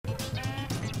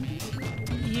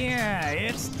Yeah,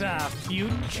 it's the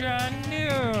future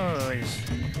news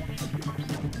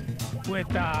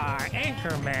with our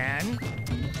anchorman,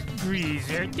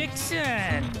 Greaser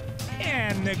Dixon,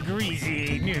 and the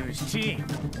Greasy News team.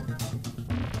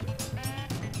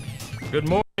 Good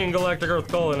morning, Galactic Earth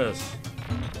colonists.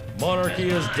 Monarchy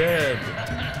is dead.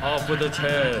 Off with its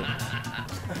head.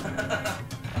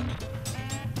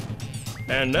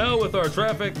 And now with our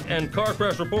traffic and car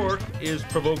crash report is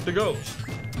Provoke the Ghost.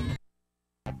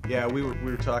 Yeah, we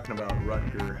were talking about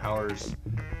Rutger Hauer's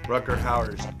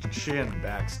chin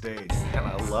backstage, and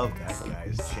I love that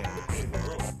guy's chin.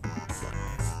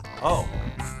 Oh,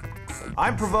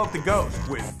 I'm Provoke the Ghost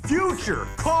with future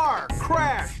car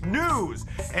crash news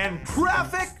and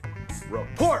traffic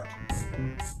report.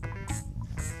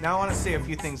 Now I want to say a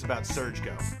few things about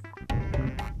SurgeGo.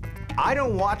 I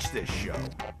don't watch this show,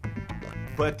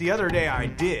 but the other day I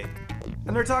did,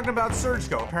 and they're talking about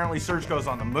SurgeGo. Apparently SurgeGo's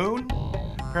on the moon.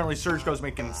 Apparently SurgeGo's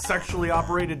making sexually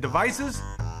operated devices.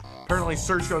 Apparently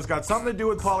SurgeGo's got something to do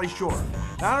with Pauly Shore.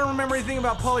 Now I don't remember anything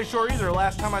about Pauly Shore either.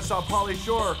 Last time I saw Pauly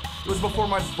Shore, it was before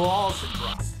my balls had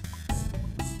dropped.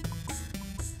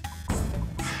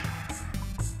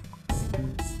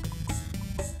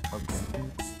 Okay.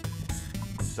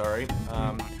 Sorry.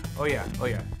 Oh yeah.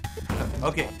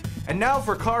 Okay. And now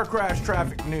for car crash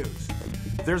traffic news.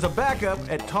 There's a backup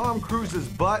at Tom Cruise's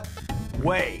butt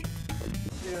way.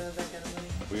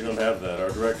 We don't have that. Our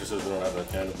director says we don't have that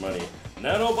kind of money.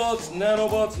 Nanobots,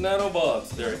 nanobots, nanobots.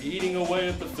 They're eating away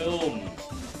at the films.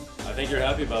 I think you're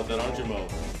happy about that, aren't you, Mo?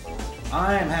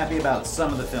 I'm happy about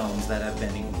some of the films that have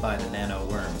been eaten by the nano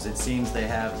worms. It seems they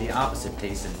have the opposite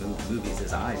taste in movies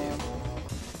as I do.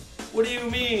 What do you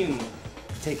mean?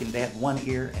 They had one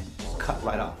ear and cut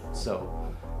right off. So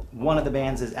one of the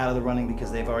bands is out of the running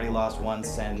because they've already lost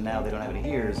once and now they don't have any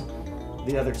ears.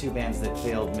 The other two bands that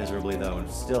failed miserably, though,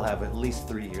 still have at least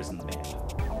 3 years in the band.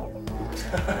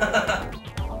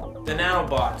 The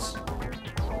nanobots.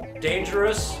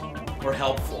 Dangerous or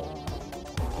helpful?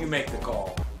 You make the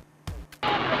call.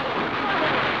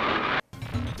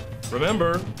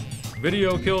 Remember,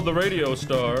 video killed the radio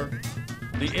star.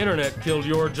 The internet killed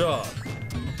your job.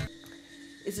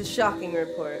 It's a shocking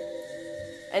report.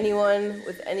 Anyone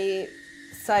with any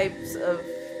types of...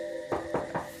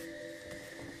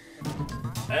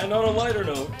 And on a lighter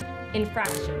note,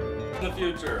 Infraction. in the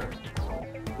future.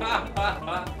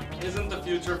 Isn't the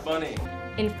future funny?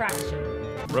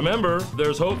 Infraction. Remember,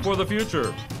 there's hope for the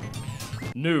future.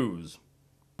 News.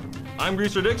 I'm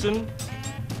Greaser Dixon.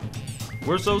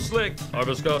 We're so slick, our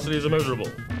viscosity is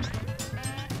immeasurable.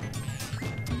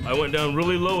 I went down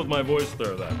really low with my voice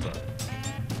there that time.